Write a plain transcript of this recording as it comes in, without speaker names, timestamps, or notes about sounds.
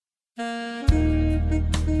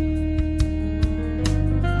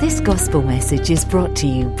This gospel message is brought to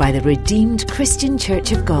you by the Redeemed Christian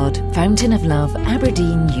Church of God, Fountain of Love,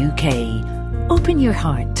 Aberdeen, UK. Open your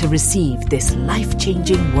heart to receive this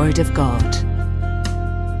life-changing Word of God.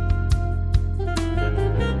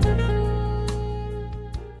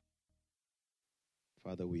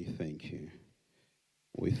 Father, we thank you.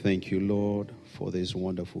 We thank you, Lord, for this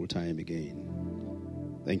wonderful time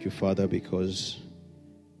again. Thank you, Father, because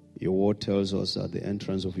your word tells us that the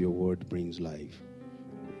entrance of your word brings life,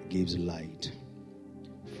 gives light.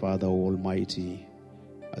 Father Almighty,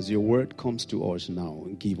 as your word comes to us now,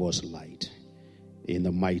 give us light in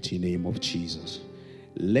the mighty name of Jesus.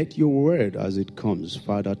 Let your word as it comes,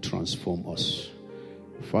 Father, transform us.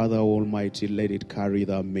 Father Almighty, let it carry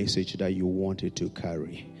the message that you want it to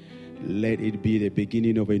carry. Let it be the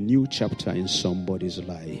beginning of a new chapter in somebody's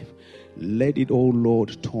life. Let it, oh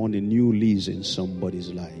Lord, turn a new lease in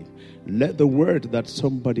somebody's life. Let the word that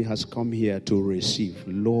somebody has come here to receive,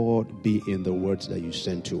 Lord, be in the words that you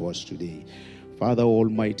sent to us today. Father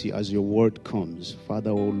Almighty, as your word comes, Father,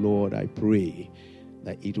 oh Lord, I pray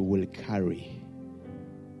that it will carry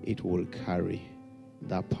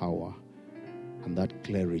that power and that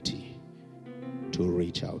clarity to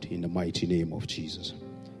reach out in the mighty name of Jesus.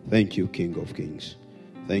 Thank you, King of Kings.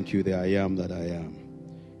 Thank you, the I am that I am.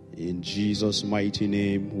 In Jesus' mighty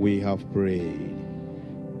name we have prayed.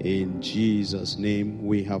 In Jesus' name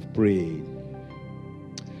we have prayed.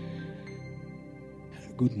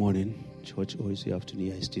 Good morning, church. Oh, it's the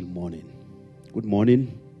afternoon. It's still morning. Good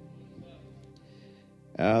morning.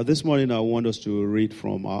 This morning I want us to read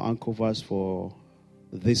from our anchor verse for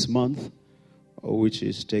this month, which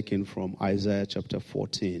is taken from Isaiah chapter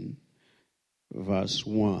 14, verse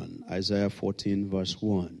 1. Isaiah 14, verse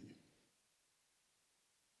 1.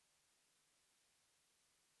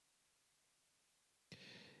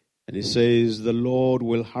 And it says, the Lord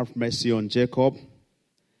will have mercy on Jacob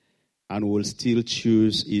and will still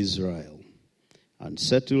choose Israel and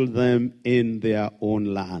settle them in their own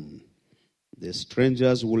land. The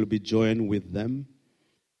strangers will be joined with them,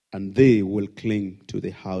 and they will cling to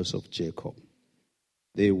the house of Jacob.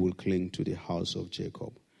 They will cling to the house of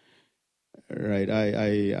Jacob. Right,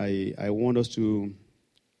 I want us to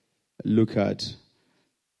look at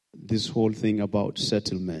this whole thing about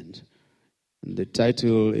settlement. The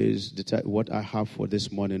title is, what I have for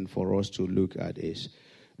this morning for us to look at is,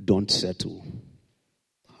 don't settle.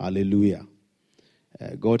 Hallelujah.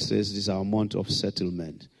 God says this is our month of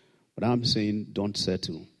settlement. But I'm saying don't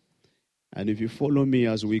settle. And if you follow me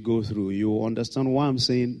as we go through, you'll understand why I'm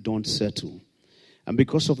saying don't settle. And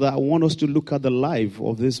because of that, I want us to look at the life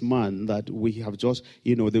of this man that we have just,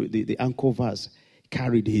 the anchor verse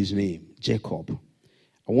carried his name, Jacob.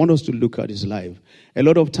 I want us to look at his life. A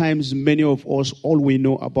lot of times, many of us, all we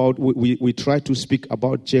know about, we try to speak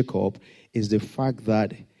about Jacob is the fact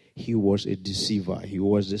that he was a deceiver. He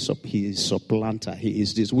is a supplanter. He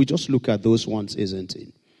is this. We just look at those ones, isn't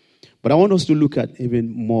it? But I want us to look at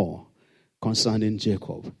even more concerning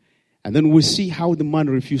Jacob. And then we see how the man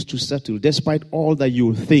refused to settle, despite all that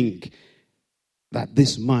you think that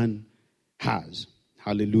this man has.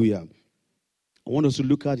 Hallelujah. I want us to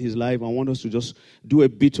look at his life. I want us to just do a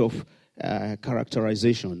bit of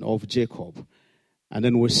characterization of Jacob. And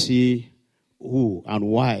then we'll see who and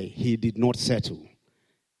why he did not settle.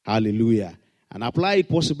 Hallelujah. And apply it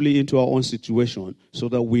possibly into our own situation so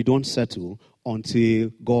that we don't settle until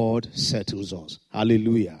God settles us.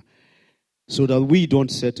 Hallelujah. So that we don't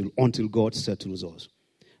settle until God settles us.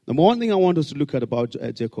 Number one thing I want us to look at about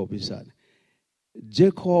Jacob is that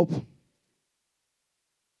Jacob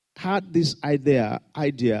had this idea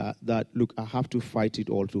that, look, I have to fight it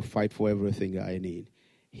all, to fight for everything I need.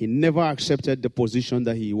 He never accepted the position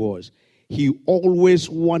that he was. He always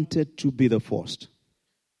wanted to be the first.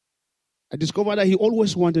 I discovered that he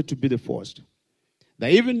always wanted to be the first.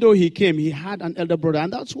 That even though he came, he had an elder brother,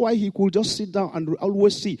 and that's why he could just sit down and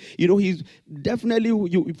always see. He's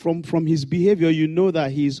definitely, from his behavior, you know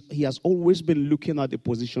that he has always been looking at the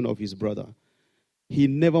position of his brother. He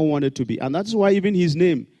never wanted to be. And that's why even his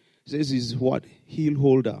name says he's what? Heel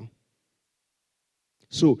holder.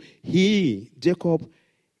 So Jacob,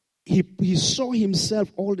 he saw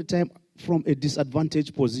himself all the time from a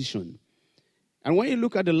disadvantaged position. And when you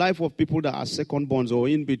look at the life of people that are second borns or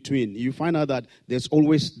in between, you find out that there's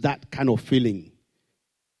always that kind of feeling.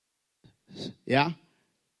 Yeah?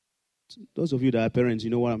 Those of you that are parents,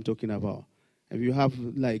 you know what I'm talking about. If you have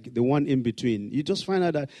like the one in between, you just find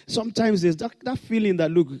out that sometimes there's that feeling that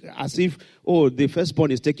look as if, the firstborn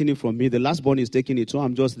is taking it from me, the lastborn is taking it, so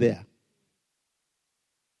I'm just there.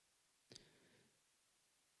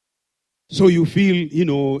 So you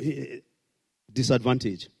feel,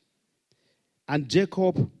 disadvantaged. And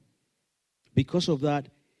Jacob, because of that,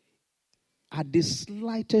 at the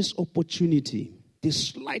slightest opportunity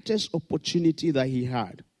that he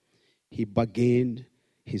had, he bargained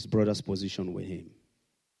his brother's position with him.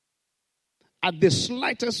 At the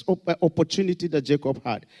slightest opportunity that Jacob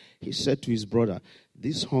had, he said to his brother,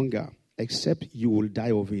 this hunger, except you will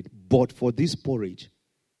die of it, but for this porridge,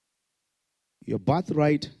 your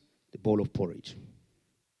birthright, the bowl of porridge.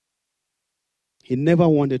 He never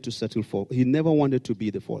wanted to settle for, he never wanted to be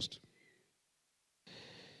the first.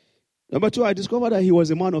 Number two, I discovered that he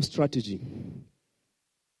was a man of strategy.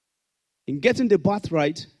 In getting the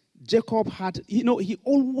birthright, Jacob had, he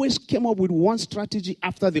always came up with one strategy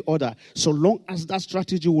after the other, so long as that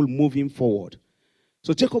strategy will move him forward.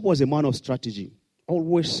 So Jacob was a man of strategy,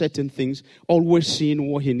 always setting things, always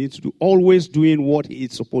seeing what he needs to do, always doing what he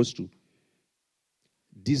is supposed to.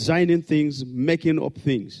 Designing things, making up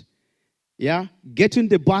things. Yeah? Getting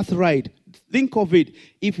the birthright. Think of it.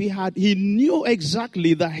 If he knew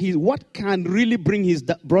exactly that what can really bring his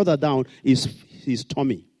brother down is his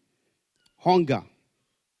tummy. Hunger.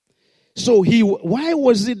 So why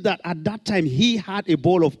was it that at that time he had a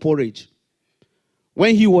bowl of porridge?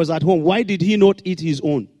 When he was at home, why did he not eat his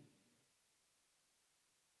own?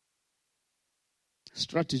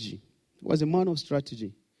 Strategy. He was a man of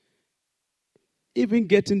strategy. Even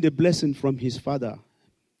getting the blessing from his father,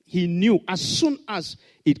 he knew as soon as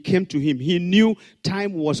it came to him, he knew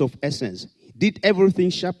time was of essence. He did everything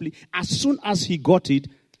sharply. As soon as he got it,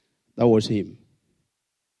 that was him.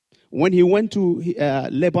 When he went to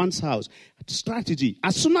Laban's house, strategy.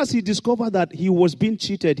 As soon as he discovered that he was being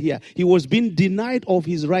cheated here, he was being denied of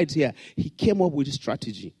his rights here, he came up with a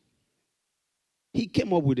strategy. He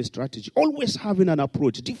came up with a strategy. Always having an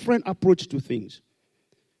approach, different approach to things.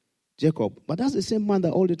 Jacob. But that's the same man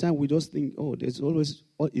that all the time we just think, there's always,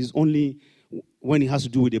 is only when it has to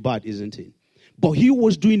do with the bad, isn't it? But he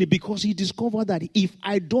was doing it because he discovered that if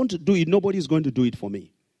I don't do it, nobody's going to do it for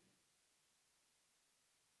me.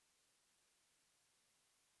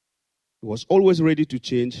 He was always ready to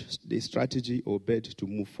change the strategy or bet to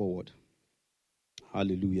move forward.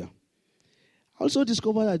 Hallelujah. I also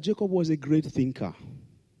discovered that Jacob was a great thinker.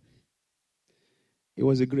 He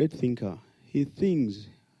was a great thinker. He thinks.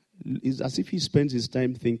 It's as if he spends his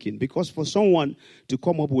time thinking. Because for someone to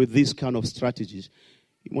come up with this kind of strategies,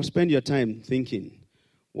 you must spend your time thinking,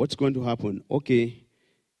 what's going to happen? Okay,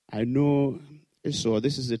 I know, so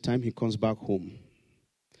this is the time he comes back home.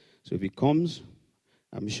 So if he comes,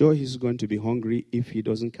 I'm sure he's going to be hungry if he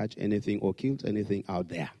doesn't catch anything or kills anything out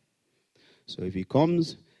there. So if he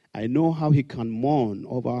comes, I know how he can mourn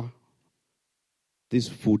over this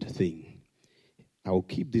food thing. I will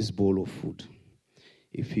keep this bowl of food.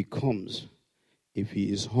 If he comes, if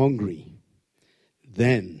he is hungry,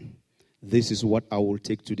 then this is what I will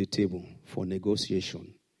take to the table for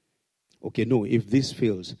negotiation. Okay, no, if this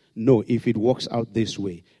fails. No, if it works out this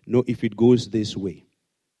way. No, if it goes this way.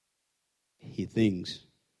 He thinks.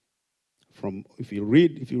 If you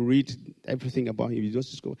read everything about him, you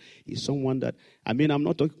just discover he's someone that, I'm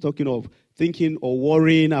not talking of thinking or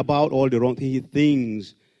worrying about all the wrong things. He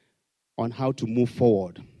thinks on how to move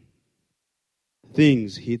forward.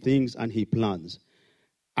 He thinks and he plans.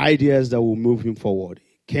 Ideas that will move him forward.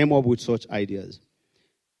 He came up with such ideas.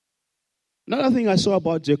 Another thing I saw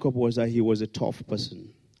about Jacob was that he was a tough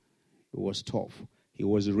person. He was tough. He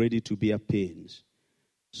was ready to bear pains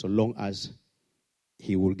so long as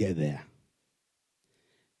he will get there.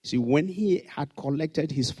 See, when he had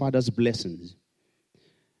collected his father's blessings,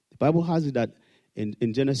 the Bible has it that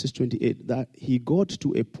in Genesis 28, that he got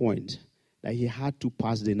to a point that he had to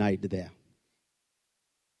pass the night there.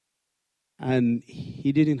 And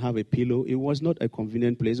he didn't have a pillow. It was not a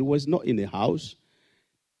convenient place. It was not in a house.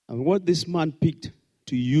 And what this man picked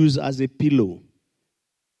to use as a pillow,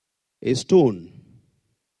 a stone.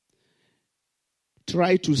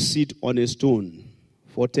 Try to sit on a stone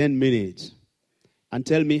for 10 minutes and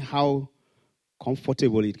tell me how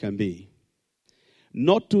comfortable it can be.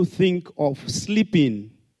 Not to think of sleeping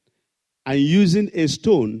and using a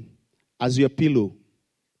stone as your pillow.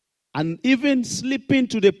 And even sleeping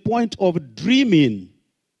to the point of dreaming.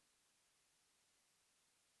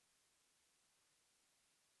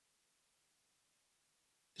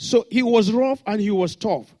 So he was rough and he was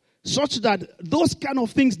tough. Such that those kind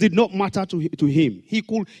of things did not matter to him. He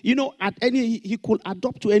could, he could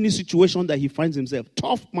adapt to any situation that he finds himself.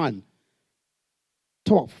 Tough man.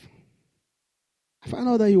 Tough. I found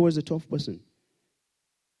out that he was a tough person.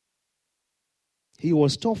 He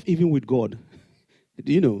was tough even with God.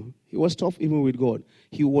 He was tough even with God.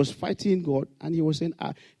 He was fighting God, and he was saying,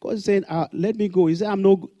 God is saying, let me go. He said, I'm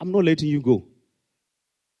not letting you go.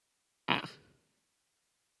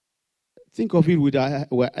 Think of it with our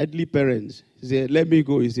earthly parents. He said, let me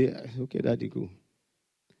go. He said, okay, daddy, go.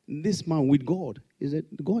 This man with God,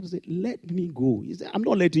 God said, let me go. He said, I'm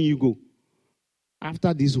not letting you go.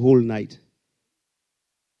 After this whole night,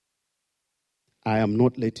 I am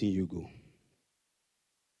not letting you go.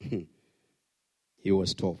 He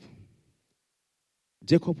was tough.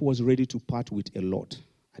 Jacob was ready to part with a lot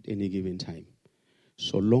at any given time.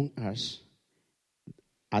 So long as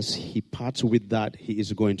he parts with that, he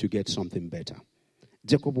is going to get something better.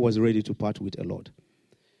 Jacob was ready to part with a lot.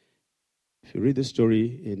 If you read the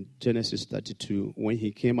story in Genesis 32, when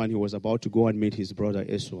he came and he was about to go and meet his brother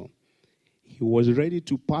Esau, he was ready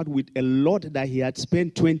to part with a lot that he had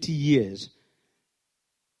spent 20 years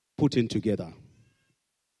putting together.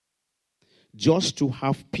 Just to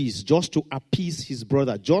have peace, just to appease his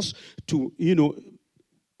brother, just to,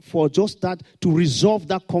 for just that, to resolve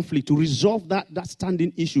that conflict, to resolve that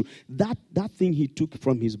standing issue. That thing he took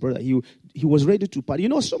from his brother, he was ready to part.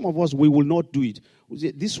 Some of us, we will not do it.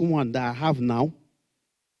 This one that I have now,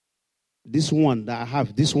 this one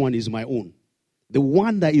is my own. The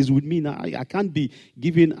one that is with me now, I can't be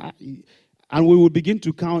giving. And we will begin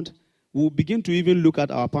to count. We will begin to even look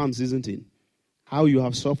at our palms, isn't it? How you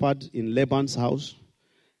have suffered in Laban's house.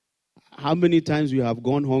 How many times you have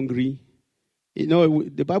gone hungry.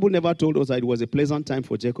 The Bible never told us that it was a pleasant time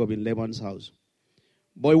for Jacob in Laban's house.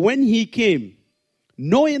 But when he came,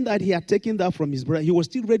 knowing that he had taken that from his brother, he was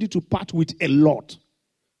still ready to part with a lot.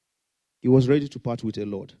 He was ready to part with a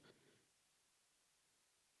lot.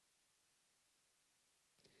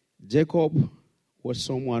 Jacob was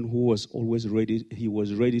someone who was always ready. He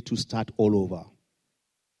was ready to start all over.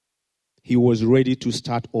 He was ready to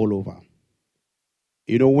start all over.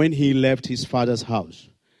 When he left his father's house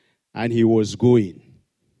and he was going,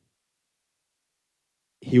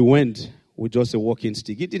 he went with just a walking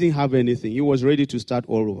stick. He didn't have anything. He was ready to start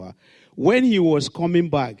all over. When he was coming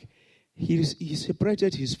back, he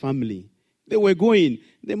separated his family. They were going.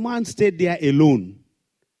 The man stayed there alone.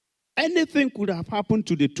 Anything could have happened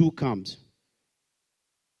to the two camps.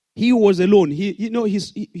 He was alone.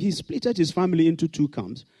 He split his family into two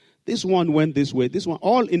camps. This one went this way. This one,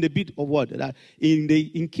 all in the bit of what?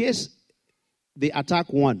 In case they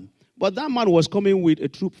attack one. But that man was coming with a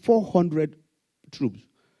troop, 400 troops.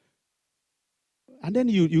 And then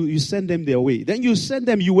you send them their way. Then you send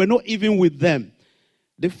them, you were not even with them.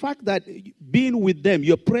 The fact that being with them,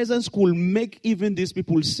 your presence could make even these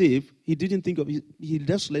people safe, he didn't think of it. He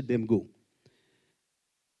just let them go.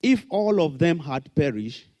 If all of them had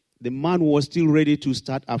perished, the man was still ready to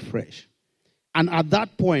start afresh. And at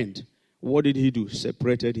that point, what did he do?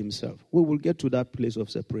 Separated himself. We will get to that place of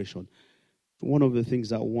separation. One of the things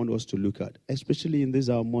that I want us to look at, especially in this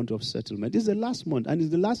our month of settlement. This is the last month, and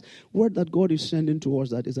it's the last word that God is sending to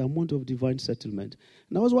us, that is a month of divine settlement.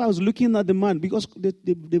 And that was why I was looking at the man, because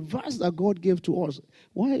the verse that God gave to us,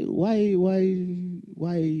 why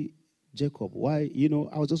Jacob? Why,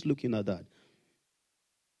 I was just looking at that.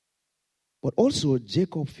 But also,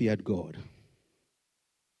 Jacob feared God.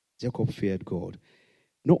 Jacob feared God.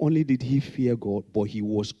 Not only did he fear God, but he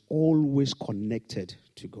was always connected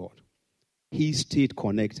to God. He stayed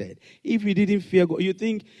connected. If you didn't fear God, you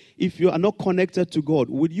think if you are not connected to God,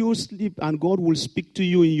 would you sleep and God will speak to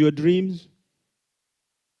you in your dreams?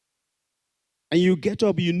 And you get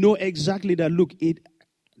up, you know exactly that, look,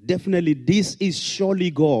 this is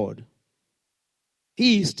surely God.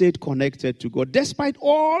 He stayed connected to God. Despite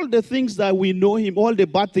all the things that we know him, all the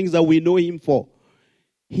bad things that we know him for,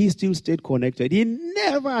 he still stayed connected. He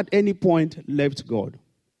never at any point left God.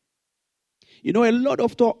 A lot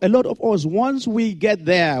of us, once we get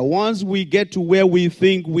there, once we get to where we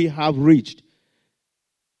think we have reached,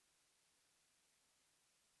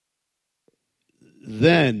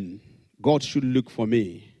 then God should look for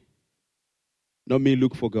me, not me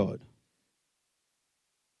look for God.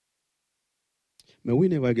 May we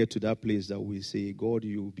never get to that place that we say, God,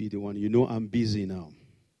 you be the one. I'm busy now.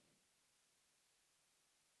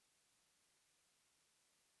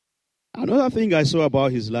 Another thing I saw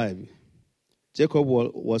about his life, Jacob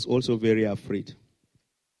was also very afraid.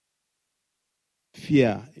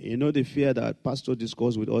 Fear. The fear that Pastor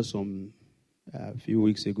discussed with us a few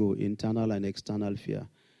weeks ago, internal and external fear.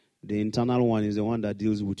 The internal one is the one that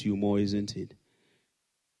deals with you more, isn't it?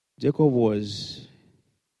 Jacob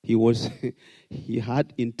he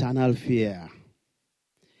had internal fear.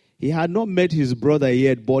 He had not met his brother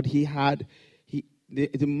yet, but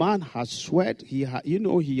the man had sweat. He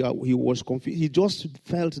was confused. He just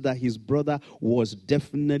felt that his brother was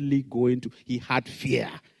definitely going to. He had fear.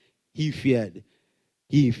 He feared.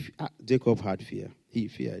 Jacob had fear. He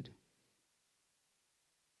feared.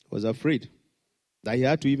 He was afraid. that he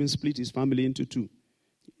had to even split his family into two.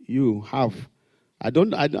 You have.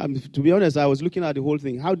 To be honest, I was looking at the whole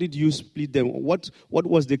thing. How did you split them? What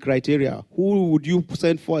was the criteria? Who would you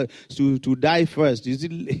send for to die first? Is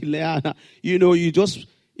it Leanna? You just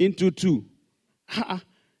into two.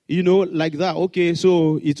 Like that. Okay,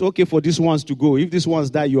 so it's okay for these ones to go. If these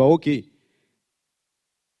ones die, you are okay.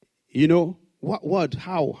 What?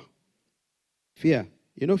 How? Fear.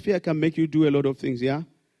 Fear can make you do a lot of things, yeah?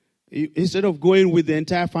 Instead of going with the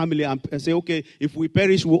entire family and say, okay, if we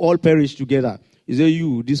perish, we'll all perish together. You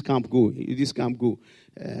say, this camp go, this camp go.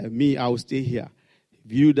 Me, I'll stay here.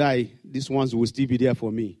 If you die, these ones will still be there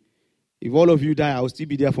for me. If all of you die, I'll still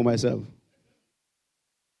be there for myself.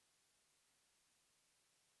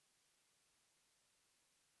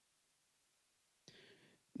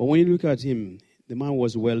 But when you look at him, the man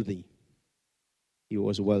was wealthy. He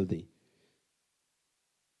was wealthy.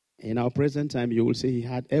 In our present time, you will say he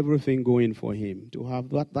had everything going for him to have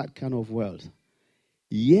that kind of wealth.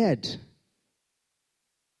 Yet,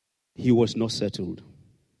 he was not settled.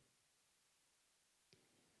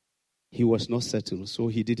 He was not settled, so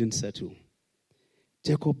he didn't settle.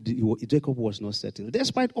 Jacob was not settled.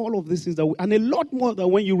 Despite all of these things, and a lot more that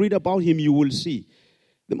when you read about him, you will see.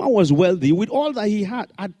 The man was wealthy with all that he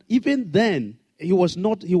had. And even then, he was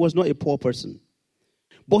not a poor person.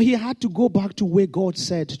 But he had to go back to where God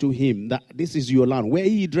said to him that this is your land. Where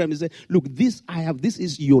he dreamed, he said, look, this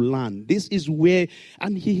is your land. This is where,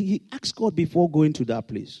 and he asked God before going to that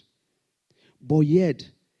place. But yet,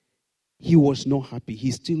 he was not happy.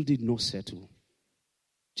 He still did not settle.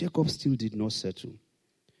 Jacob still did not settle.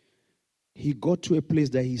 He got to a place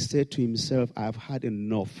that he said to himself, I've had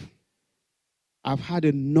enough. I've had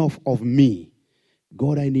enough of me.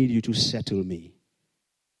 God, I need you to settle me.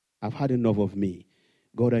 I've had enough of me.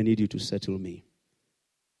 God, I need you to settle me.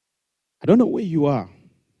 I don't know where you are.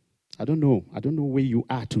 I don't know where you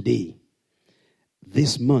are today.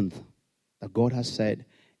 This month that God has said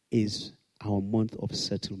is our month of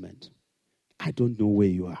settlement. I don't know where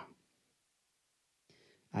you are.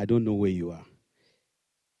 I don't know where you are.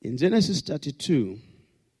 In Genesis 32,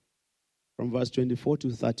 from verse 24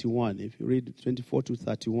 to 31, if you read 24 to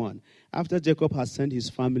 31, after Jacob has sent his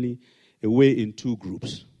family away in two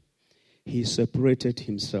groups, he separated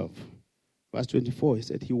himself. Verse 24, he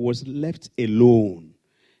said he was left alone.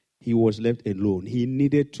 He was left alone. He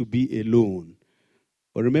needed to be alone.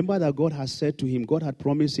 But remember that God has said to him, God had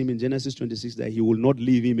promised him in Genesis 26 that he will not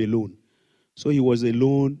leave him alone. So he was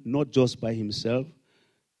alone, not just by himself.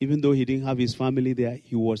 Even though he didn't have his family there,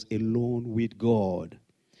 he was alone with God.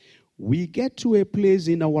 We get to a place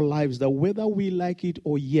in our lives that whether we like it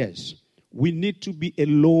or yes, we need to be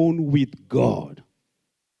alone with God.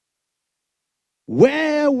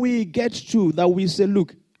 Where we get to that we say,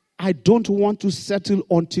 look, I don't want to settle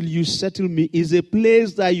until you settle me, is a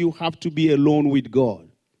place that you have to be alone with God.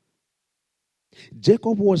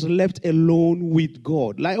 Jacob was left alone with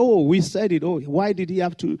God. Like, we said it. Why did he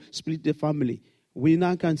have to split the family? We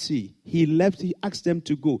now can see. He left, he asked them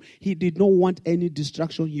to go. He did not want any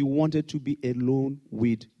distraction. He wanted to be alone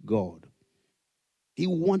with God. He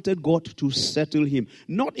wanted God to settle him.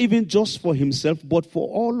 Not even just for himself, but for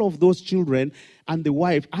all of those children and the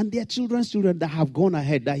wife and their children's children that have gone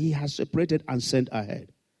ahead, that he has separated and sent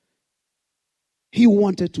ahead. He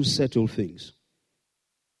wanted to settle things.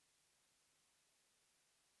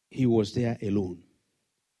 He was there alone.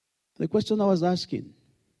 The question I was asking,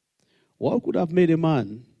 what could have made a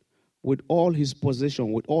man with all his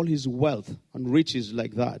possession, with all his wealth and riches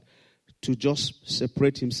like that, to just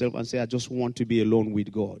separate himself and say, I just want to be alone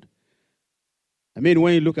with God? I mean,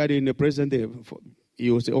 when you look at it in the present day,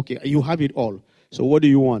 you will say, okay, you have it all. So what do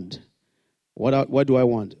you want? What do I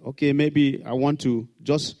want? Okay, maybe I want to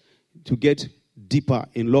get deeper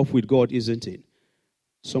in love with God, isn't it?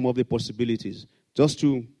 Some of the possibilities. Just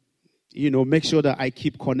to, make sure that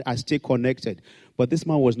I stay connected. But this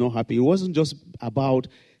man was not happy. It wasn't just about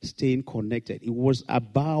staying connected. It was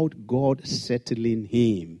about God settling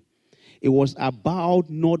him. It was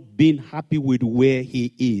about not being happy with where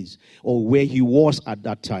he is or where he was at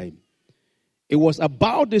that time. It was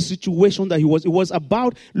about the situation that he was. It was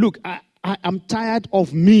about, look, I am tired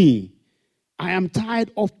of me. I am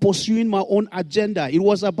tired of pursuing my own agenda. It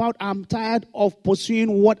was about, I'm tired of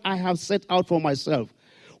pursuing what I have set out for myself.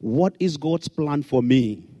 What is God's plan for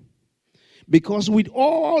me? Because with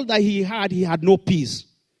all that he had no peace.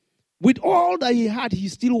 With all that he had, he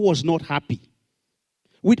still was not happy.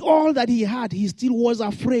 With all that he had, he still was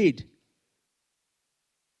afraid.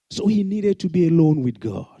 So he needed to be alone with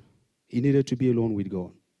God. He needed to be alone with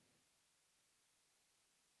God.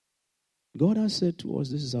 God has said to us,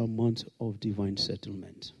 this is our month of divine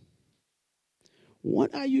settlement.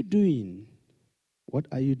 What are you doing? What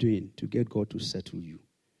are you doing to get God to settle you?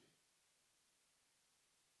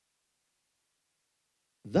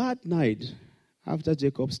 That night, after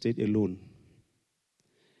Jacob stayed alone,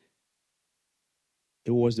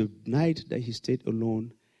 it was the night that he stayed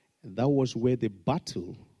alone. That was where the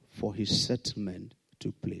battle for his settlement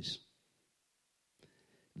took place.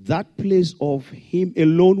 That place of him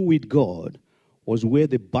alone with God was where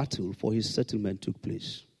the battle for his settlement took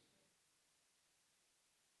place.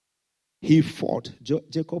 He fought.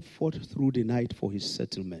 Jacob fought through the night for his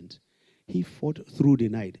settlement. He fought through the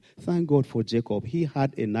night. Thank God for Jacob. He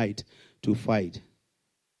had a night to fight.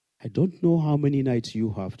 I don't know how many nights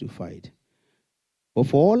you have to fight. But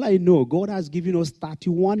for all I know, God has given us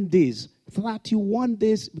 31 days. 31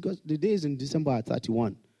 days, because the days in December are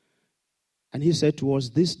 31. And he said to us,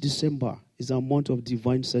 this December is a month of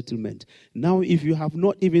divine settlement. Now, if you have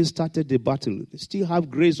not even started the battle, you still have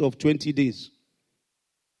grace of 20 days.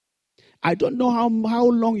 I don't know how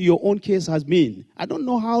long your own case has been. I don't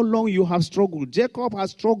know how long you have struggled. Jacob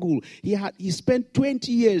has struggled. He spent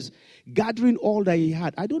 20 years gathering all that he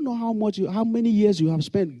had. I don't know how many years you have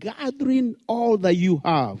spent gathering all that you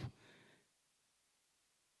have.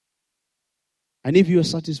 And if you are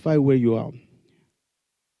satisfied where you are,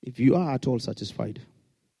 if you are at all satisfied.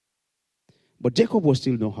 But Jacob was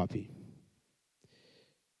still not happy.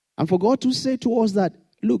 And for God to say to us that,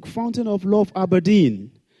 look, Fountain of Love,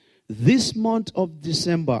 Aberdeen, this month of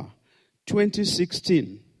December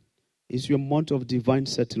 2016 is your month of divine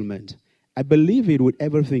settlement. I believe it with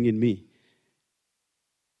everything in me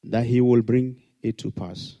that he will bring it to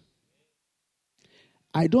pass.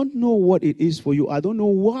 I don't know what it is for you. I don't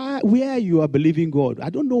know where you are believing God. I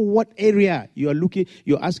don't know what area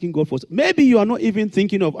you're asking God for. Maybe you are not even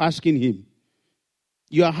thinking of asking him.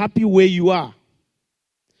 You are happy where you are.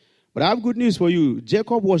 But I have good news for you.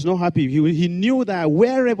 Jacob was not happy. He knew that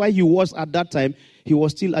wherever he was at that time, he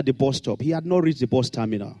was still at the bus stop. He had not reached the bus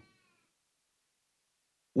terminal.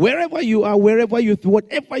 Wherever you are, whatever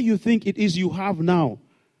you think it is you have now,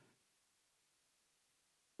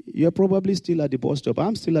 you're probably still at the bus stop.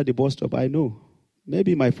 I'm still at the bus stop, I know.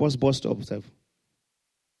 Maybe my first bus stop.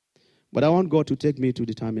 But I want God to take me to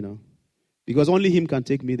the terminal. Because only him can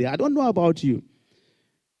take me there. I don't know about you.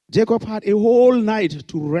 Jacob had a whole night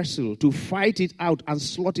to wrestle, to fight it out and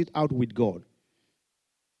slot it out with God. It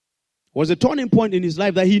was a turning point in his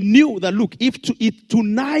life that he knew that, look, if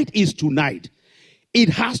tonight is tonight, it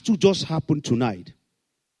has to just happen tonight.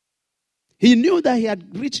 He knew that he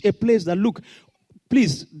had reached a place that, look,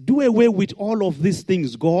 please do away with all of these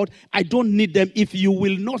things, God. I don't need them if you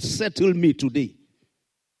will not settle me today.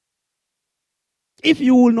 If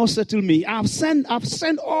you will not settle me, I've sent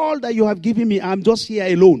all that you have given me. I'm just here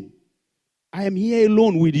alone. I am here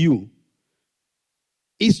alone with you.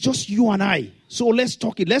 It's just you and I. So let's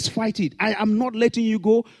talk it. Let's fight it. I am not letting you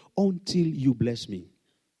go until you bless me.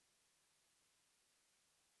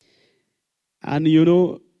 And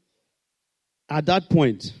at that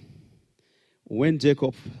point, when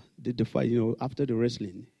Jacob did the fight, after the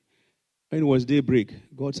wrestling, when it was daybreak,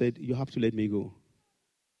 God said, you have to let me go.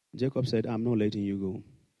 Jacob said, I'm not letting you go.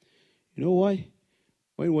 You know why?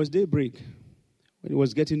 When it was daybreak, when it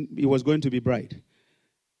was going to be bright,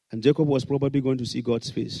 and Jacob was probably going to see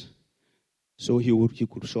God's face. So he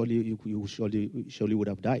surely would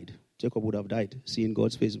have died. Jacob would have died seeing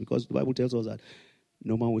God's face, because the Bible tells us that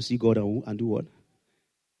no man will see God and do what?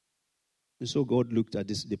 And so God looked at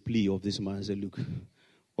the plea of this man and said, look,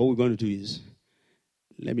 what we're going to do is,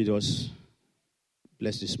 let me just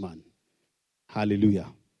bless this man. Hallelujah.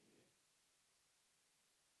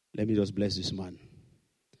 Let me just bless this man.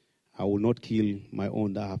 I will not kill my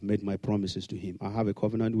own that I have made my promises to him. I have a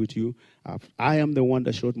covenant with you. I am the one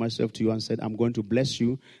that showed myself to you and said, I'm going to bless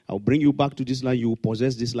you. I'll bring you back to this land. You will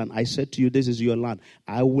possess this land. I said to you, this is your land.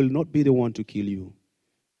 I will not be the one to kill you.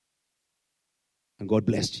 And God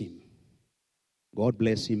blessed him. God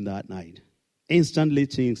blessed him that night. Instantly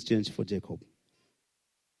things changed for Jacob.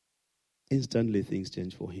 Instantly things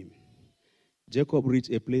changed for him. Jacob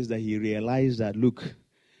reached a place that he realized that, look,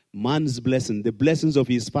 man's blessing, the blessings of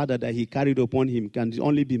his father that he carried upon him can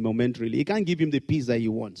only be momentarily. He can't give him the peace that he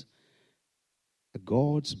wants.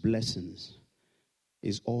 God's blessings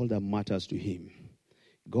is all that matters to him.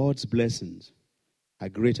 God's blessings are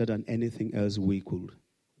greater than anything else we could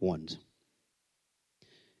want.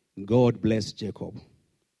 God blessed Jacob.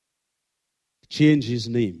 Changed his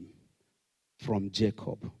name from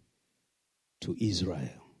Jacob to Israel.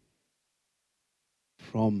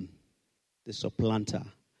 From the supplanter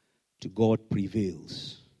to God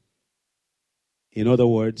prevails. In other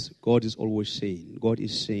words, God is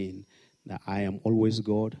saying that I am always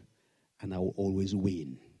God and I will always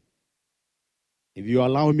win. If you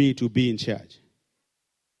allow me to be in charge,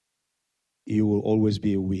 you will always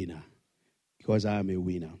be a winner, because I am a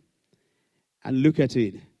winner. And look at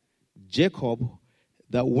it. Jacob,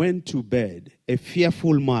 that went to bed, a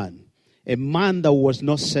fearful man, a man that was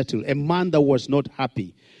not settled, a man that was not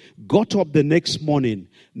happy, got up the next morning,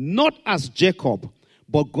 not as Jacob,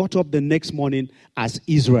 but got up the next morning as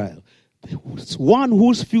Israel. One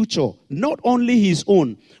whose future, not only his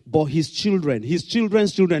own, but his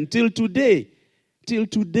children's children, till today,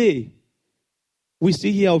 we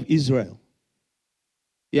still hear of Israel.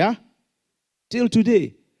 Yeah? Till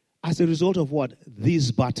today, as a result of what?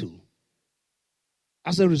 This battle.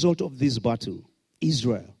 As a result of this battle,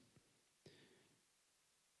 Israel,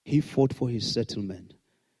 he fought for his settlement,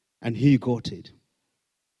 and he got it.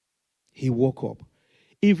 He woke up.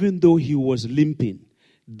 Even though he was limping,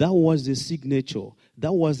 that was the signature,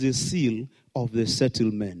 that was the seal of the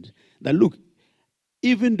settlement. Now look,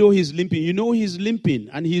 even though he's limping, he's limping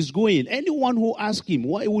and he's going. Anyone who asks him,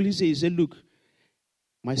 what will he say? He said, look,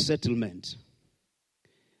 my settlement.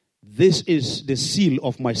 This is the seal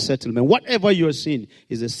of my settlement. Whatever you're seeing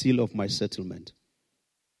is the seal of my settlement.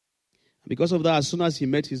 Because of that, as soon as he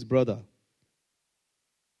met his brother,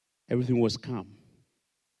 everything was calm.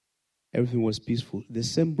 Everything was peaceful. The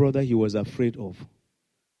same brother he was afraid of,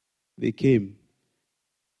 they came.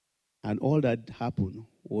 And all that happened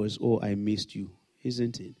was, oh, I missed you,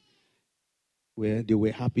 isn't it? Where they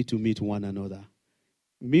were happy to meet one another.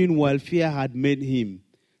 Meanwhile, fear had made him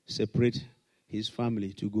separate his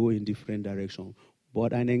family to go in different directions.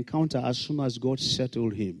 But an encounter, as soon as God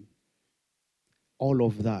settled him, all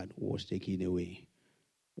of that was taken away.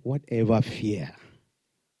 Whatever fear,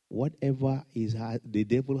 whatever the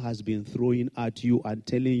devil has been throwing at you and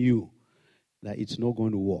telling you that it's not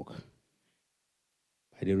going to work,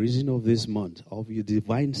 by the reason of this month, of your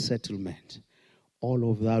divine settlement,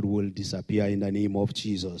 all of that will disappear in the name of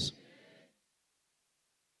Jesus.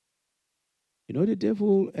 The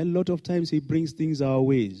devil, a lot of times he brings things our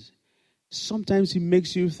ways. Sometimes he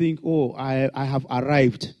makes you think, oh, I have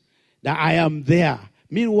arrived, that I am there.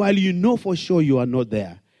 Meanwhile, you know for sure you are not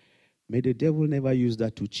there. May the devil never use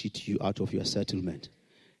that to cheat you out of your settlement.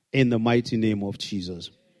 In the mighty name of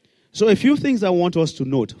Jesus. So a few things I want us to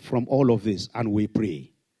note from all of this, and we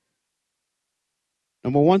pray.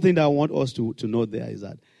 Number one thing that I want us to note there is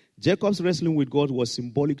that Jacob's wrestling with God was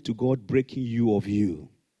symbolic to God breaking you of you,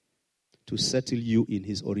 to settle you in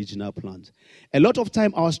his original plans. A lot of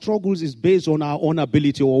time our struggles is based on our own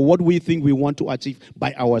ability or what we think we want to achieve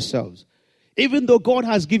by ourselves. Even though God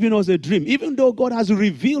has given us a dream, even though God has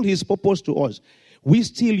revealed his purpose to us, we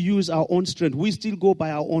still use our own strength. We still go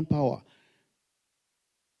by our own power.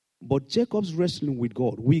 But Jacob's wrestling with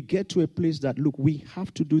God, we get to a place that, look, we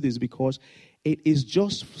have to do this because it is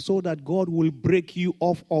just so that God will break you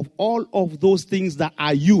off of all of those things that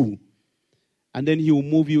are you. And then he will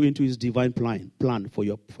move you into his divine plan for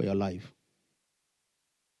your life.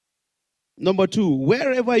 Number two,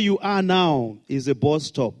 wherever you are now is a bus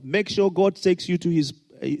stop. Make sure God takes you to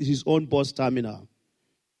his own bus terminal.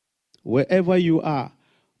 Wherever you are.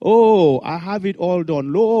 Oh, I have it all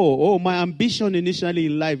done. Oh, my ambition initially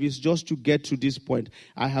in life is just to get to this point.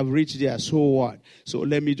 I have reached there. So what? So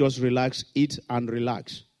let me just relax, eat and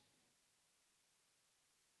relax.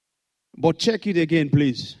 But check it again,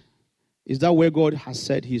 please. Is that where God has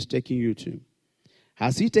said he's taking you to?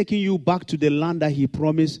 Has he taken you back to the land that he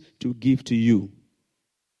promised to give to you?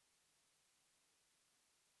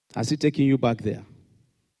 Has he taken you back there?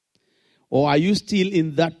 Or are you still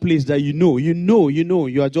in that place that you know, you're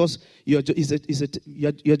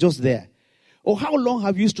just there? Or how long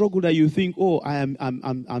have you struggled that you think, oh, I'm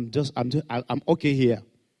okay here.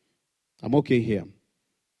 I'm okay here.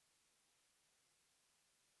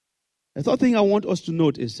 The third thing I want us to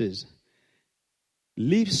note is this.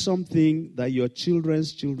 Leave something that your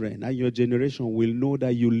children's children and your generation will know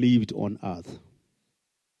that you lived on earth.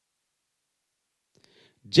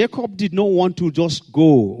 Jacob did not want to just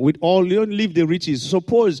go with all, leave the riches.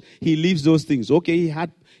 Suppose he leaves those things. Okay,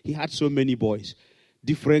 he had so many boys,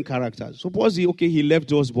 different characters. Suppose he left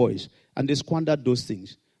those boys and they squandered those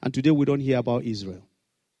things. And today we don't hear about Israel.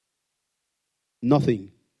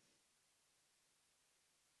 Nothing.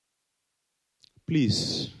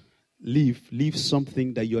 Please, leave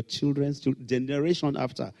something that your children's generation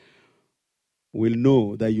after will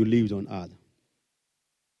know that you lived on earth.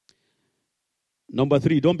 Number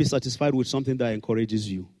 3, don't be satisfied with something that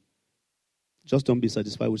encourages you. Just don't be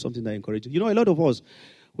satisfied with something that encourages you. A lot of us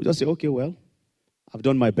will just say, okay, well, I've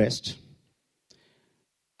done my best.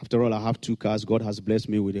 After all, I have 2 cars. God has blessed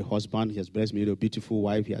me with a husband. He has blessed me with a beautiful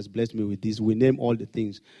wife. He has blessed me with this. We name all the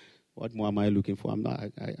things. What more am I looking for? I'm not.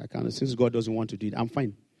 I can't. Since God doesn't want to do it, I'm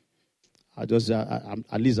fine. At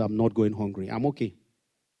least I'm not going hungry. I'm okay.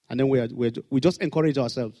 And then we just encourage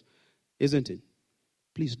ourselves, isn't it?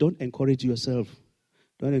 Please don't encourage yourself.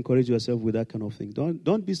 Don't encourage yourself with that kind of thing.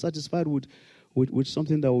 Don't be satisfied with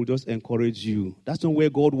something that will just encourage you. That's not where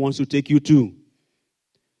God wants to take you to.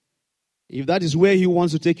 If that is where He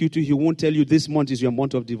wants to take you to, He won't tell you this month is your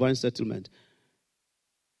month of divine settlement.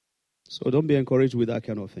 So don't be encouraged with that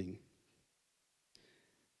kind of thing.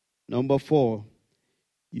 Number 4,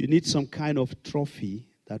 you need some kind of trophy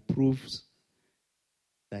that proves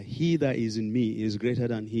that he that is in me is greater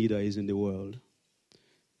than he that is in the world.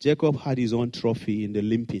 Jacob had his own trophy in the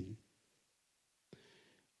limping.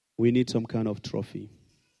 We need some kind of trophy.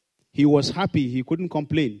 He was happy. He couldn't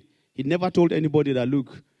complain. He never told anybody that,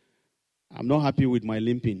 look, I'm not happy with my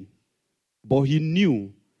limping. But he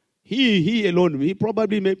knew. He alone, he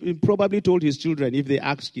probably told his children if they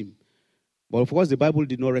asked him. But of course, the Bible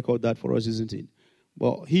did not record that for us, isn't it?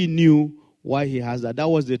 But he knew why he has that. That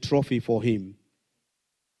was the trophy for him.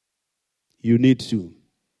 You need to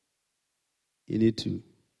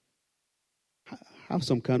have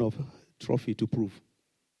some kind of trophy to prove.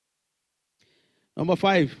 Number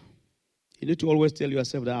 5, you need to always tell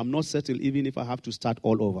yourself that I'm not settled even if I have to start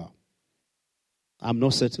all over. I'm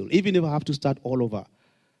not settled even if I have to start all over.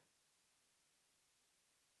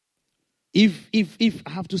 If I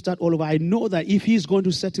have to start all over, I know that if He's going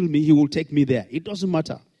to settle me, He will take me there. It doesn't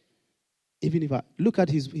matter. Even if I look at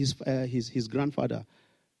his grandfather,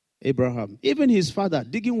 Abraham, even his father,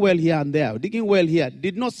 digging well here and there, digging well here,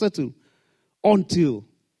 did not settle until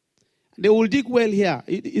they will dig well here.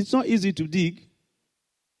 It's not easy to dig,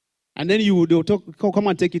 and then they'll come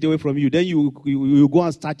and take it away from you. Then you go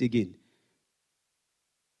and start again.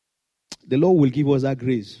 The Lord will give us that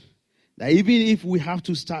grace that even if we have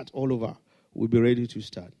to start all over, we'll be ready to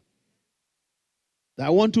start. That I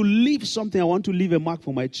want to leave something. I want to leave a mark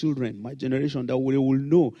for my children, my generation, that they will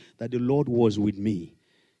know that the Lord was with me.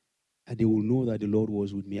 And they will know that the Lord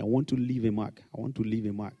was with me. I want to leave a mark. I want to leave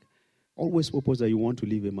a mark. Always purpose that you want to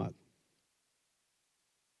leave a mark.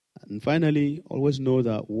 And finally, always know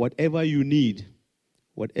that whatever you need,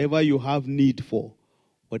 whatever you have need for,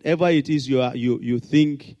 whatever it is you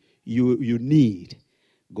think you need,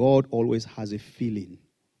 God always has a feeling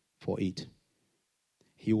for it.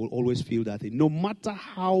 He will always feel that thing. No matter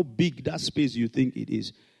how big that space you think it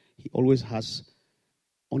is, He always has,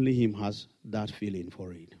 only Him has that feeling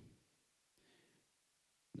for it.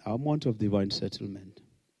 Our month of divine settlement.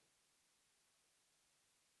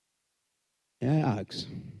 May I ask,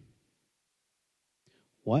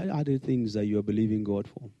 what are the things that you are believing God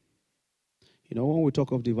for? You know, when we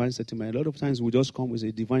talk of divine settlement, a lot of times we just come with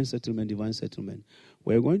a divine settlement, divine settlement.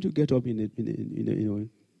 We're going to get up in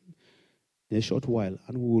a short while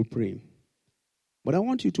and we will pray. But I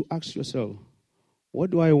want you to ask yourself,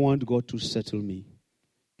 what do I want God to settle me?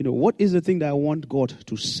 You know, what is the thing that I want God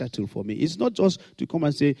to settle for me? It's not just to come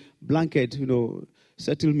and say, blanket,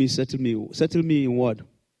 settle me. Settle me in what?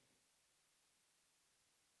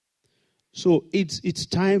 So it's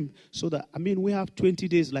time so that, we have 20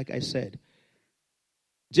 days, like I said.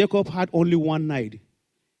 Jacob had only one night.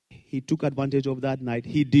 He took advantage of that night.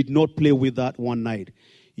 He did not play with that one night.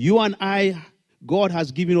 You and I, God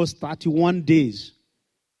has given us 31 days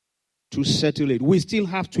to settle it. We still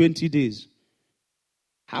have 20 days.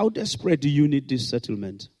 How desperate do you need this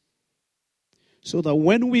settlement? So that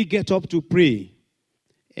when we get up to pray,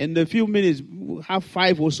 in a few minutes, we'll have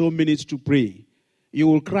 5 or so minutes to pray, you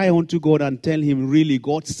will cry unto God and tell Him, really,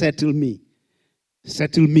 God, settle me.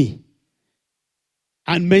 Settle me.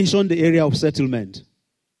 And mention the area of settlement.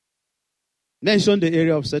 Mention the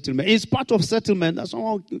area of settlement. It's part of settlement. That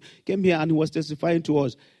someone came here and he was testifying to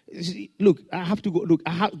us. Look, I have to go. Look,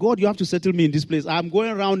 God, you have to settle me in this place. I'm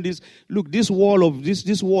going around this. Look, this wall,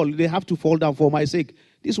 they have to fall down for my sake.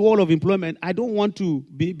 This wall of employment, I don't want to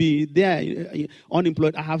be there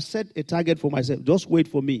unemployed. I have set a target for myself. Just wait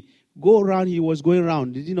for me. Go around. He was going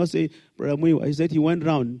around. Did he not say, Brother Muiwa? He said he went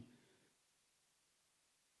around.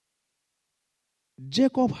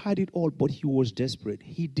 Jacob had it all, but he was desperate.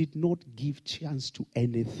 He did not give chance to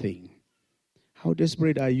anything. How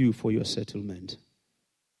desperate are you for your settlement?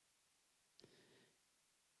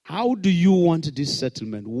 How do you want this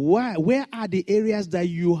settlement? Where are the areas that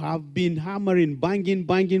you have been hammering,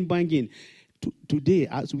 banging? Today,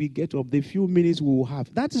 as we get up, the few minutes we will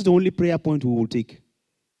have, that is the only prayer point we will take.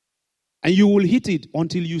 And you will hit it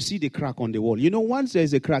until you see the crack on the wall. You know, once there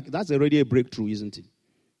is a crack, that's already a breakthrough, isn't it?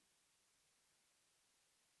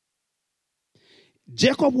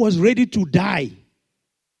 Jacob was ready to die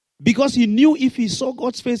Because he knew if he saw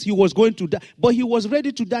God's face, he was going to die. But he was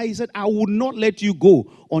ready to die. He said, I will not let you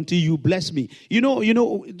go until you bless me.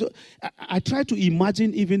 I try to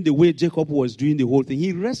imagine even the way Jacob was doing the whole thing.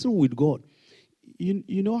 He wrestled with God.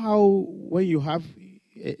 You know how when you have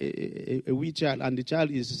a wee child and the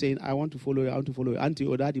child is saying, I want to follow you, auntie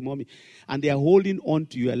or daddy, mommy. And they are holding on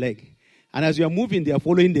to your leg. And as you are moving, they are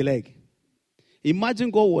following the leg.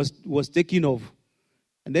 Imagine God was taking off.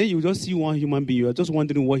 And then you just see one human being. You are just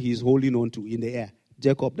wondering what he is holding on to in the air.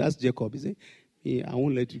 Jacob, that's Jacob. He said, hey, I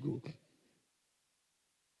won't let you go.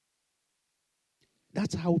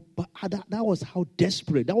 That was how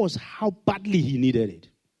desperate, that was how badly he needed it.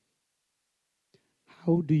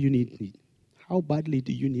 How do you need it? How badly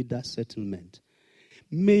do you need that settlement?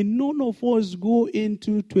 May none of us go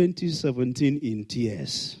into 2017 in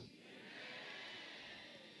tears.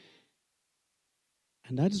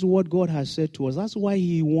 And that is what God has said to us. That's why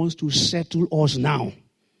he wants to settle us now.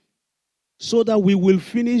 So that we will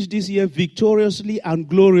finish this year victoriously and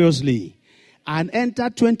gloriously. And enter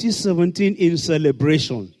 2017 in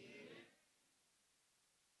celebration.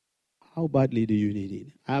 How badly do you need it?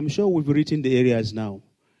 I'm sure we've written the areas now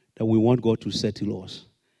that we want God to settle us.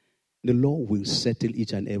 The Lord will settle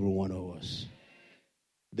each and every one of us.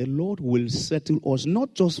 The Lord will settle us,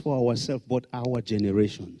 not just for ourselves, but our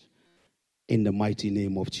generations. In the mighty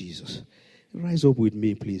name of Jesus. Rise up with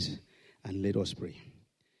me, please, and let us pray.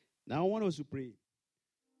 Now I want us to pray.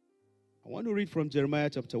 I want to read from Jeremiah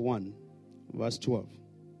chapter 1, verse 12.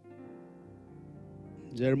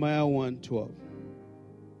 Jeremiah 1:12.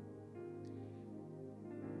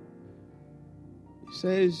 It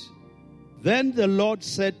says, Then the Lord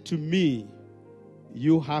said to me,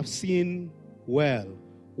 You have seen well.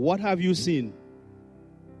 What have you seen?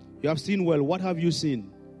 You have seen well. What have you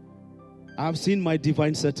seen? I have seen my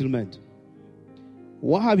divine settlement.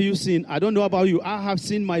 What have you seen? I don't know about you. I have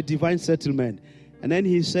seen my divine settlement. And then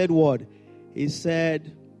he said what? He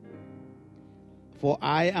said, For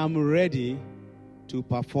I am ready to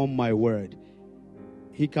perform my word.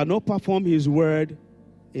 He cannot perform his word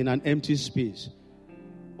in an empty space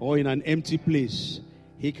or in an empty place.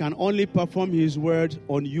 He can only perform his word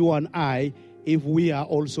on you and I if we are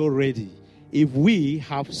also ready. If we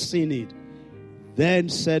have seen it. Then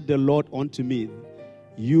said the Lord unto me,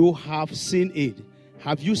 You have seen it.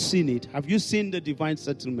 Have you seen it? Have you seen the divine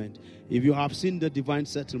settlement? If you have seen the divine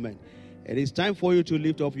settlement, it is time for you to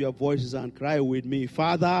lift up your voices and cry with me.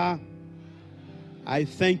 Father, I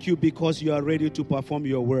thank you because you are ready to perform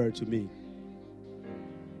your word to me.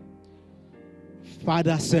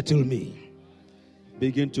 Father, settle me.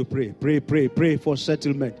 Begin to pray. Pray for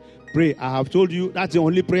settlement. Pray. I have told you that's the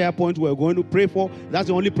only prayer point we're going to pray for. That's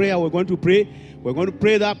the only prayer we're going to pray. We're going to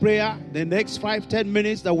pray that prayer. The next 5-10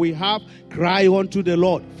 minutes that we have, cry unto the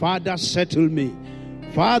Lord. Father, settle me.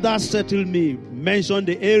 Father, settle me. Mention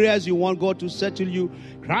the areas you want God to settle you.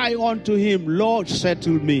 Cry unto him. Lord,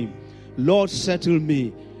 settle me. Lord, settle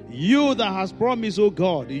me. You that has promised, oh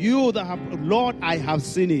God. You that have, Lord, I have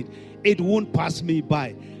seen it. It won't pass me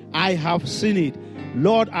by. I have seen it.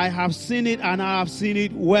 Lord, I have seen it and I have seen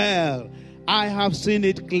it well. I have seen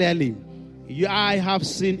it clearly. I have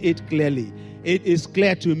seen it clearly. It is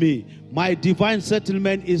clear to me. My divine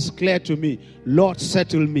settlement is clear to me. Lord,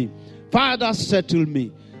 settle me. Father, settle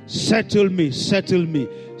me. Settle me. Settle me.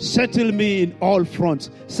 Settle me in all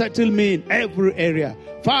fronts. Settle me in every area.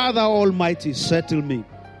 Father Almighty, settle me.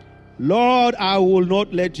 Lord, I will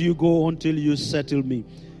not let you go until you settle me.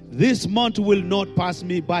 This month will not pass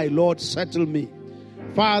me by. Lord, settle me.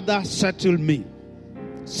 Father, settle me.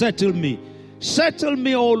 Settle me. Settle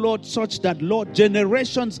me, O Lord, such that, Lord,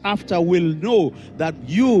 generations after will know that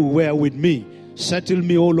you were with me. Settle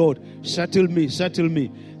me, O Lord. Settle me, settle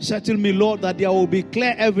me. Settle me, Lord, that there will be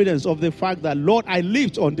clear evidence of the fact that, Lord, I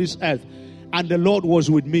lived on this earth and the Lord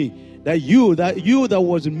was with me. That you that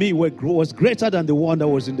was in me was greater than the one that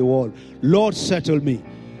was in the world. Lord, settle me.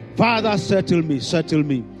 Father, settle me, settle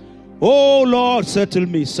me. Oh, Lord, settle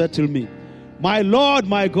me, settle me. My Lord,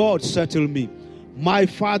 my God, settle me. My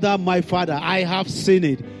Father, I have seen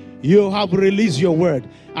it. You have released your word,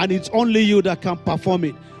 and it's only you that can perform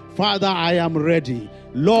it. Father, I am ready.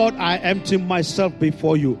 Lord, I empty myself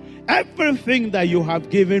before you. Everything that you have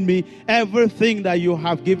given me, everything that you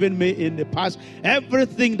have given me in the past,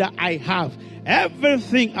 everything that I have,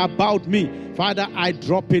 everything about me, Father, I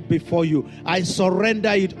drop it before you. I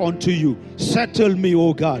surrender it unto you. Settle me,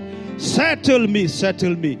 O God. Settle me,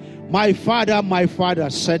 settle me. My Father,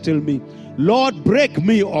 settle me. Lord, break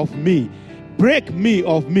me of me. Break me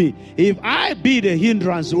of me. If I be the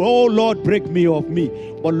hindrance, oh Lord, break me of me.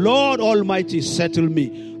 But Lord Almighty, settle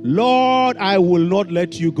me. Lord, I will not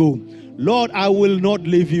let you go. Lord, I will not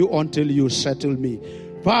leave you until you settle me.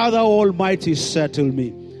 Father Almighty, settle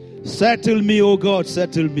me. Settle me, oh God,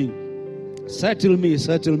 settle me. Settle me,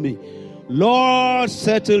 settle me. Lord,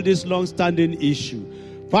 settle this long-standing issue.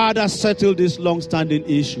 Father, settle this long-standing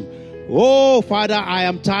issue. Oh, Father, I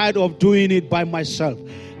am tired of doing it by myself.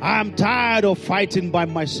 I am tired of fighting by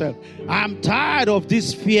myself. I am tired of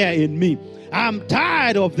this fear in me. I am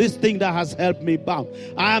tired of this thing that has held me bound.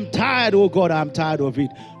 I am tired, oh God, I am tired of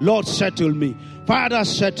it. Lord, settle me. Father,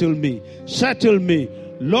 settle me. Settle me.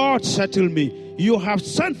 Lord, settle me. You have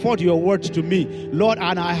sent forth your words to me, Lord,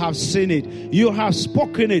 and I have seen it. You have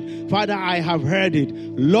spoken it. Father, I have heard it.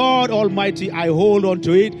 Lord Almighty, I hold on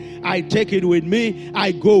to it. I take it with me.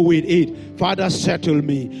 I go with it. Father, settle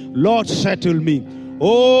me. Lord, settle me.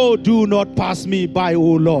 Oh, do not pass me by, oh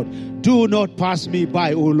Lord. Do not pass me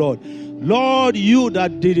by, oh Lord. Lord, you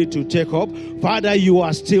that did it to Jacob, Father, you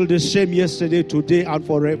are still the same yesterday, today, and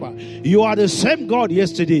forever. You are the same God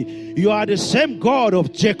yesterday. You are the same God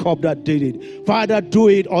of Jacob that did it. Father, do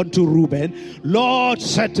it unto Reuben. Lord,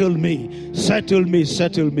 settle me. Settle me,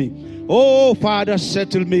 settle me. Oh, Father,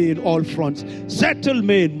 settle me in all fronts. Settle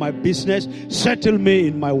me in my business. Settle me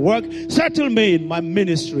in my work. Settle me in my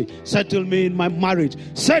ministry. Settle me in my marriage.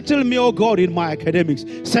 Settle me, oh God, in my academics.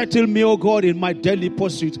 Settle me, oh God, in my daily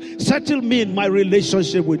pursuits. Settle me in my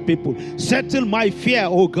relationship with people. Settle my fear,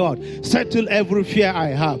 oh God. Settle every fear I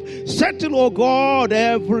have. Settle, oh God,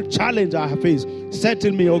 every challenge I face.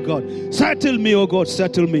 Settle me, oh God. Settle me, oh God.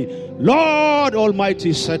 Settle me. Lord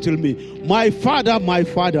Almighty, settle me. My Father,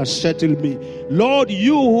 settle me. Lord,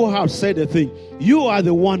 you who have said a thing, you are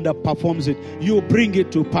the one that performs it. You bring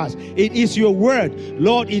it to pass. It is your word.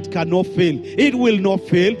 Lord, it cannot fail. It will not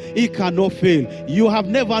fail. It cannot fail.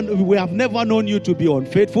 We have never known you to be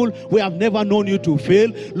unfaithful. We have never known you to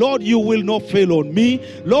fail. Lord, you will not fail on me.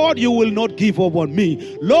 Lord, you will not give up on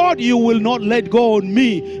me. Lord, you will not let go on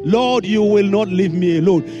me. Lord, you will not leave me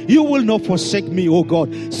alone. You will not forsake me, oh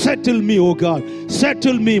God. Settle me, oh God.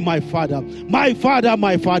 Settle me, my Father. My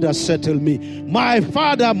Father, settle me. My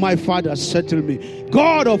Father, settle me.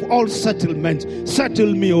 God of all settlement,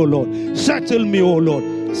 settle me, O Lord. Settle me, O Lord.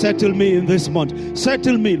 Settle me in this month.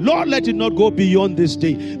 Settle me. Lord, let it not go beyond this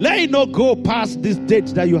day. Let it not go past this date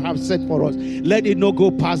that you have set for us. Let it not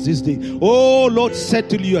go past this day. Oh, Lord,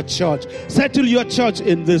 settle your church. Settle your church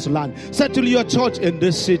in this land. Settle your church in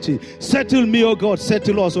this city. Settle me, O God.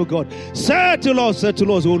 Settle us, O God. Settle us, O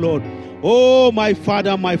Lord. Oh, my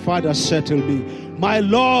Father, settle me. My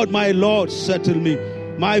Lord, settle me.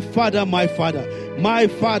 My Father, you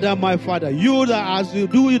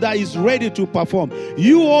that is ready to perform.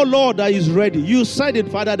 You, oh Lord, that is ready. You said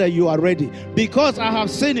it, Father, that you are ready. Because I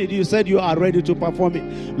have seen it, you said you are ready to perform it.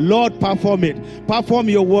 Lord, perform it. Perform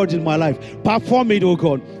your word in my life. Perform it, oh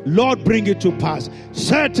God. Lord, bring it to pass.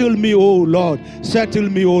 Settle me, oh Lord. Settle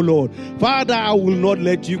me, oh Lord. Father, I will not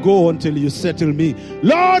let you go until you settle me.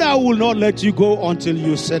 Lord, I will not let you go until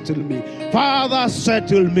you settle me. Father,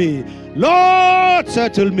 settle me. Lord,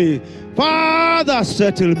 settle me. Father,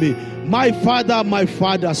 settle me. My Father,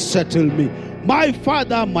 settle me. My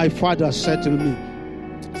Father, settle me.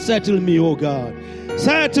 Settle me, oh God.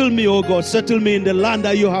 Settle me, oh God. Settle me in the land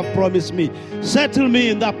that you have promised me. Settle me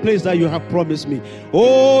in that place that you have promised me.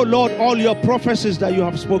 Oh Lord, all your prophecies that you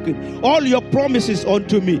have spoken, all your promises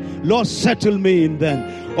unto me, Lord, settle me in them.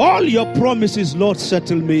 All your promises, Lord,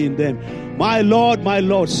 settle me in them. My Lord,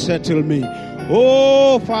 settle me.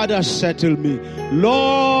 Oh, Father, settle me.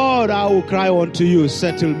 Lord, I will cry unto you,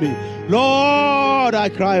 settle me. Lord, I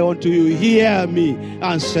cry unto you, hear me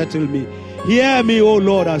and settle me. Hear me, oh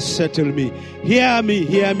Lord, and settle me. Hear me.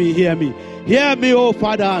 Hear me, oh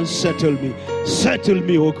Father, and settle me. Settle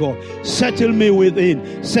me, oh God. Settle me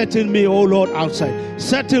within. Settle me, oh Lord, outside.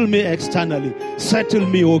 Settle me externally. Settle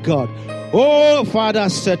me, oh God. Oh, Father,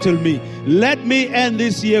 settle me. Let me end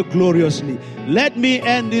this year gloriously. Let me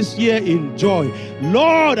end this year in joy.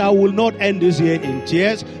 Lord, I will not end this year in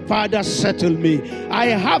tears. Father, settle me. I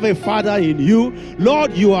have a Father in you.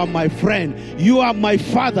 Lord, you are my friend. You are my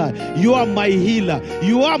Father. You are my healer.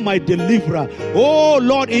 You are my deliverer. Oh,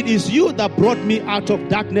 Lord, it is you that brought me out of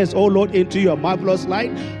darkness, oh Lord, into your marvelous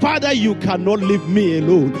light. Father, you cannot leave me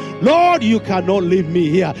alone. Lord, you cannot leave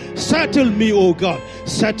me here. Settle me, oh God.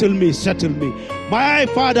 Settle me, settle me. My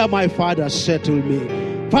Father, settle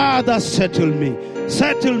me. Father, settle me.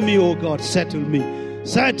 Settle me, oh God, settle me.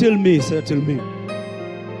 Settle me, settle me.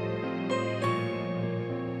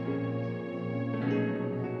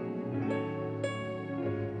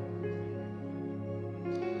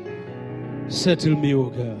 Settle me, oh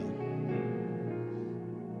God.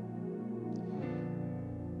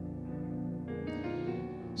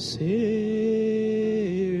 Savior,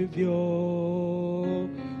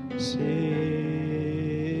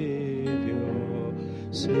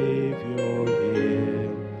 Savior, hear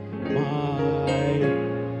my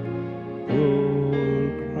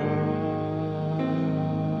whole cry.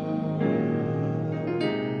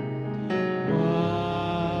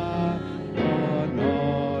 Why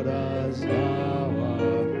not as thou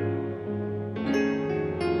art?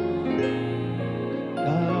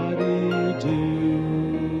 Daddy,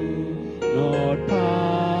 do not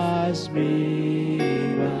pass me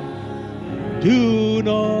by. Do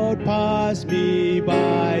not pass me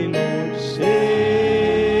by, Lord. Savior,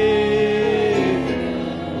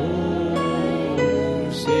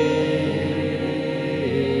 oh Savior,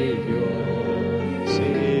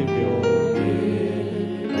 Savior,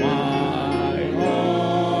 hear my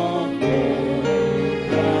humble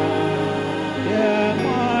cry. Hear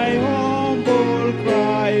my humble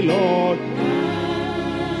cry, Lord.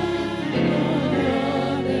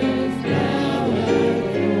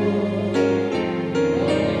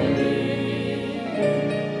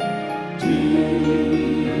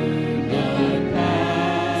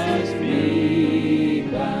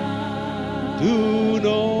 Do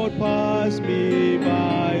not pass me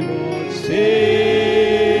by, Lord.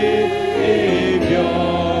 Savior,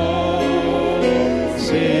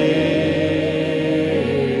 Savior,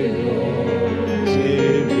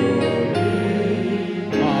 Savior,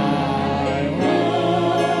 hear my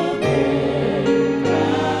humble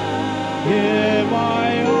cry. Hear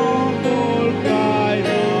my humble cry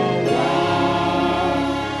now. Why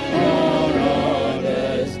on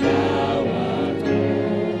others thou art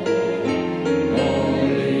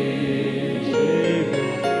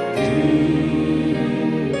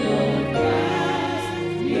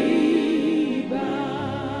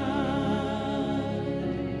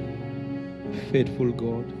faithful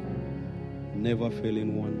God, never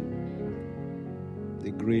failing one,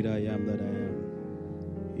 the great I am that I am.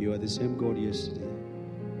 You are the same God yesterday.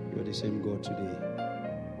 You are the same God today.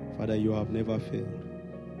 Father, you have never failed.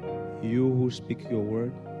 You who speak your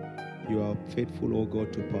word, you are faithful, O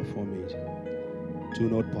God, to perform it. Do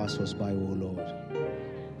not pass us by, O Lord.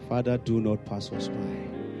 Father, do not pass us by.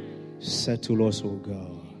 Settle us, O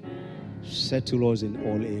God. Settle us in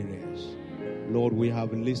all areas. Lord, we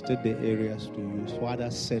have listed the areas to use. Father,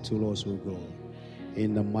 settle us, O God,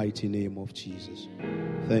 in the mighty name of Jesus.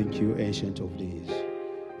 Thank you, Ancient of Days.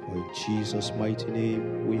 For in Jesus' mighty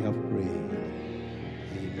name we have prayed.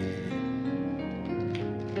 Amen.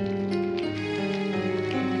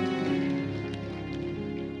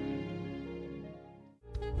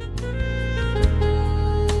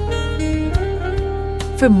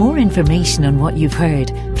 For more information on what you've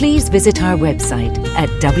heard, please visit our website at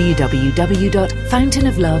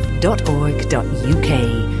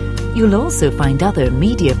www.fountainoflove.org.uk. You'll also find other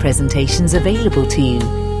media presentations available to you.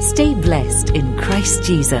 Stay blessed in Christ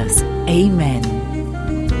Jesus. Amen.